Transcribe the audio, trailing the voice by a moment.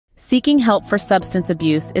seeking help for substance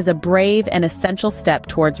abuse is a brave and essential step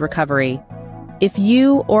towards recovery. If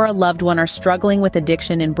you or a loved one are struggling with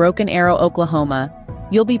addiction in Broken Arrow, Oklahoma,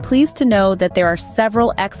 you'll be pleased to know that there are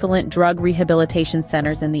several excellent drug rehabilitation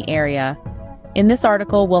centers in the area. In this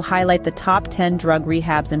article, we'll highlight the top 10 drug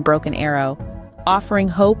rehabs in Broken Arrow, offering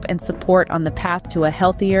hope and support on the path to a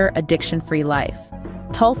healthier, addiction-free life.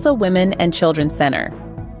 Tulsa Women and Children's Center.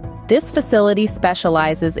 This facility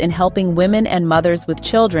specializes in helping women and mothers with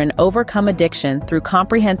children overcome addiction through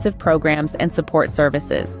comprehensive programs and support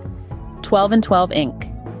services. 12 and 12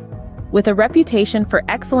 Inc. With a reputation for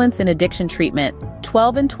excellence in addiction treatment,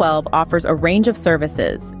 12 and 12 offers a range of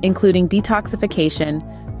services, including detoxification,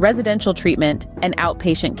 residential treatment, and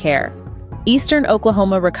outpatient care. Eastern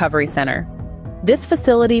Oklahoma Recovery Center. This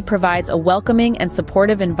facility provides a welcoming and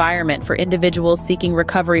supportive environment for individuals seeking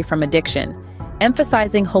recovery from addiction,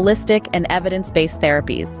 emphasizing holistic and evidence-based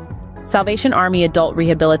therapies. Salvation Army Adult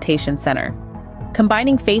Rehabilitation Center.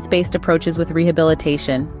 Combining faith-based approaches with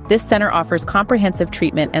rehabilitation, this center offers comprehensive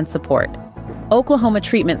treatment and support. Oklahoma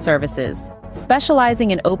Treatment Services. Specializing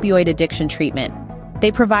in opioid addiction treatment,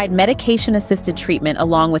 they provide medication-assisted treatment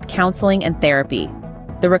along with counseling and therapy.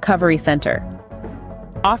 The Recovery Center.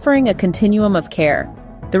 Offering a continuum of care,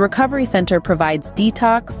 the Recovery Center provides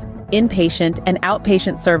detox, inpatient, and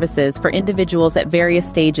outpatient services for individuals at various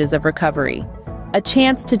stages of recovery. A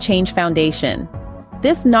Chance to Change Foundation.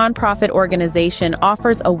 This nonprofit organization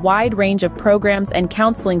offers a wide range of programs and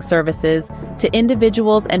counseling services to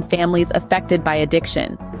individuals and families affected by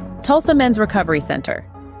addiction. Tulsa Men's Recovery Center.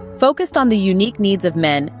 Focused on the unique needs of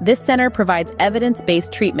men, this center provides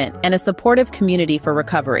evidence-based treatment and a supportive community for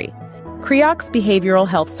recovery. Creox Behavioral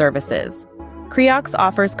Health Services. Creox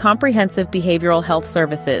offers comprehensive behavioral health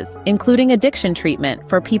services, including addiction treatment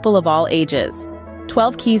for people of all ages.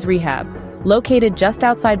 12 Keys Rehab. Located just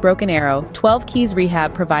outside Broken Arrow, 12 Keys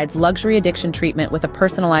Rehab provides luxury addiction treatment with a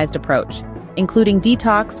personalized approach, including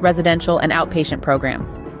detox, residential, and outpatient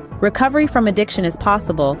programs. Recovery from addiction is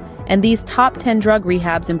possible, and these top 10 drug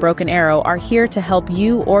rehabs in Broken Arrow are here to help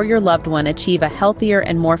you or your loved one achieve a healthier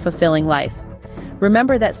and more fulfilling life.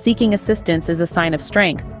 Remember that seeking assistance is a sign of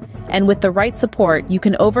strength, and with the right support, you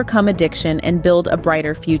can overcome addiction and build a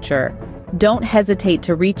brighter future. Don't hesitate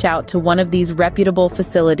to reach out to one of these reputable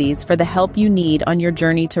facilities for the help you need on your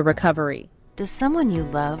journey to recovery. Does someone you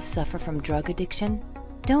love suffer from drug addiction?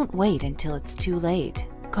 Don't wait until it's too late.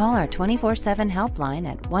 Call our 24/7 helpline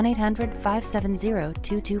at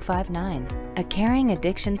 1-800-570-2259. A caring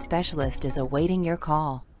addiction specialist is awaiting your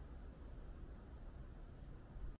call.